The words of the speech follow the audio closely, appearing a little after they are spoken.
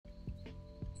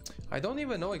I don't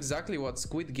even know exactly what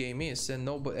Squid Game is, and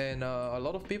a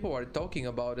lot of people are talking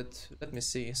about it. Let me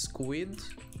see. Squid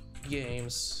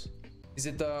Games. Is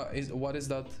it what is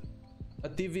that? A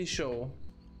TV show.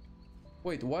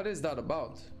 Wait, what is that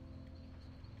about?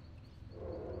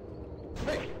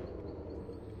 Hey.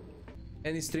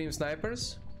 Any stream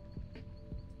snipers?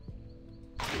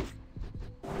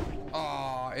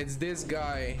 Ah, it's this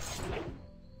guy.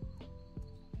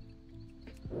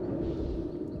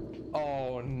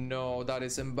 Oh no, that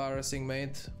is embarrassing,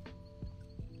 mate.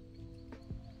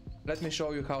 Let me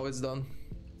show you how it's done.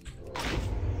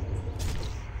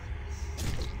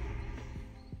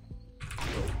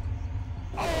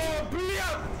 Oh,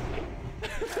 brilliant!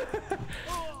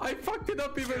 I fucked it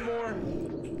up even more.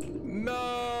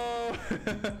 No!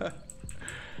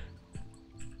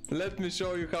 Let me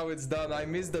show you how it's done. I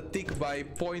missed the tick by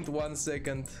 0.1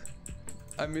 second.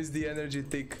 I missed the energy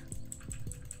tick.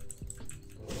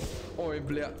 Oi,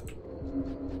 bля.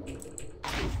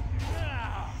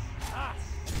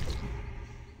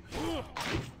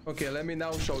 Okay, let me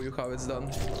now show you how it's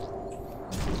done.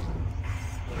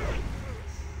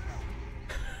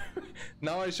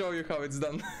 Now I show you how it's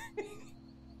done.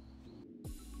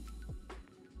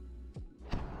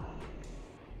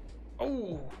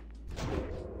 Oh!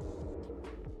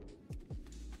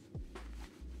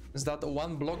 Is that a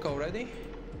one block already?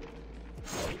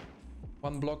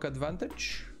 One block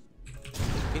advantage?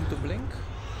 Into blink.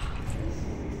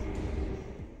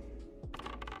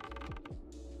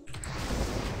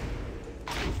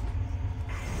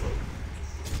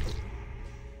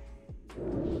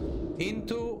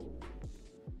 Into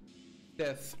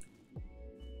death.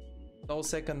 No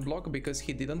second block because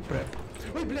he didn't prep.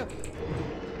 Wait, bля!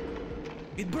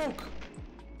 It broke!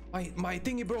 My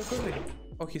thingy broke early.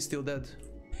 Oh, he's still dead.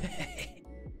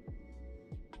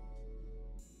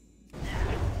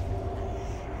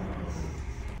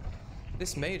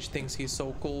 This mage thinks he's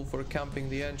so cool for camping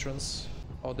the entrance.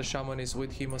 Oh, the shaman is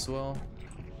with him as well.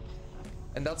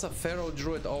 And that's a Pharaoh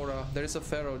Druid aura. There is a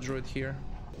Pharaoh Druid here.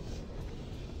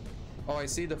 Oh, I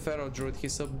see the Pharaoh Druid.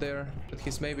 He's up there, but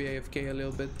he's maybe AFK a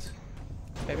little bit.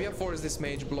 Maybe I force this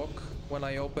mage block when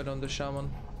I open on the shaman.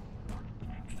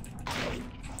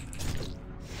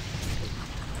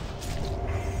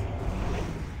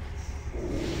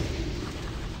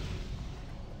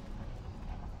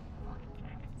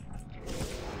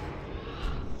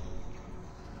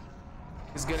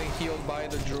 He's getting healed by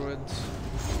the druid.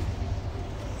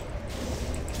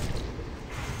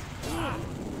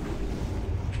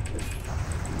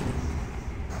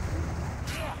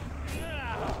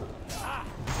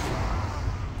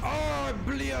 Oh,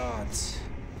 bliat!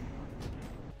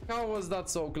 How was that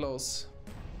so close?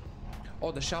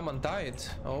 Oh, the shaman died.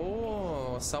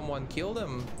 Oh, someone killed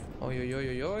him. Oi, oi, oi,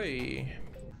 oi, oi.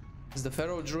 Is the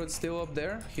Pharaoh Druid still up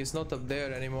there? He's not up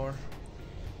there anymore.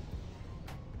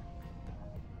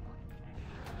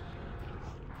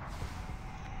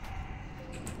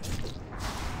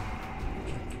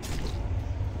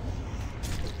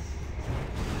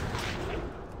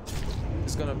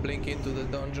 He's gonna blink into the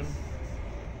dungeon.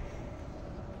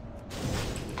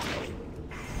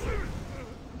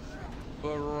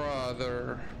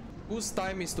 Brother. Whose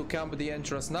time is to camp the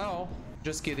entrance now?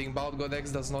 Just kidding, Bald God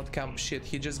X does not camp shit.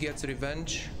 He just gets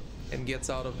revenge and gets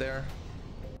out of there.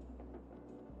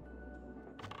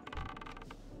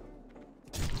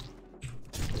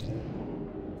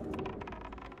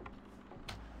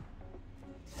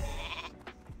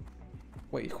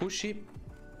 Wait, who sheep?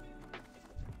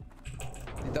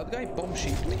 Did that guy bomb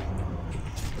sheep me?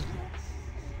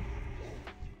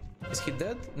 Is he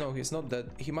dead? No, he's not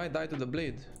dead. He might die to the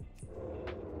blade.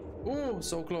 Ooh,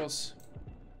 so close.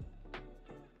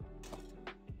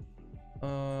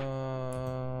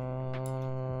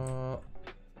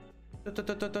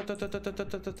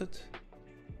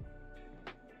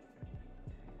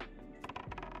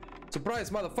 Surprise,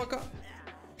 motherfucker!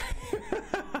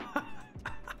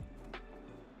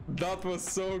 That was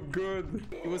so good.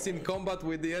 He was in combat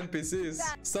with the NPCs.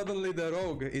 Suddenly the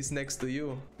rogue is next to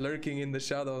you, lurking in the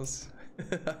shadows.